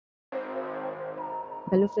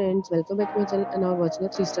Hello friends, welcome back to my channel and now watching a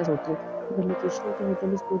 3-star hotel. The location of the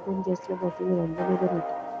hotel is good and guests love walking around the neighborhood.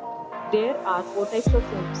 There are four types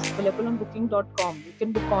of rooms available on booking.com. You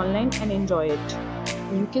can book online and enjoy it.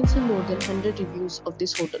 You can see more than 100 reviews of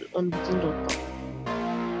this hotel on booking.com.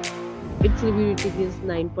 Its review rating is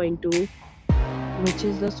 9.2, which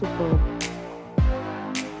is the superb.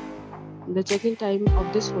 The check-in time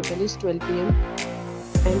of this hotel is 12 p.m.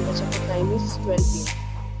 and the check-out time is 12 p.m.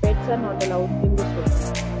 Pets are not allowed in this hotel.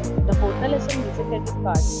 The hotel is a major credit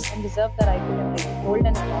card and reserve the right to temporarily hold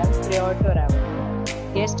an amount prior to arrival.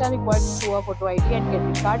 Guests are required to show a photo ID and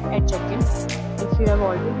debit card at check-in. If you have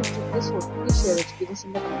already visited this hotel, please share your experience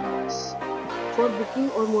in the comments. For booking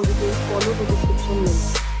or more details, follow the description link.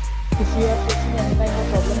 If you are facing any kind of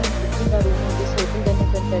problem in booking a room in this hotel, then you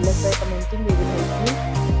can tell us by commenting. We will help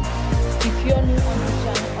you. If you are new on this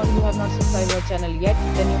channel or you have not subscribed our channel yet,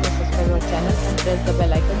 then you must subscribe our channel and press the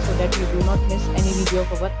bell icon so that you do not miss any video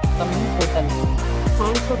of our upcoming hotel.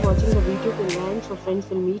 Thanks for watching the video till the end. So friends,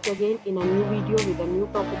 will meet again in a new video with a new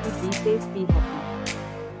property. Be safe, be happy.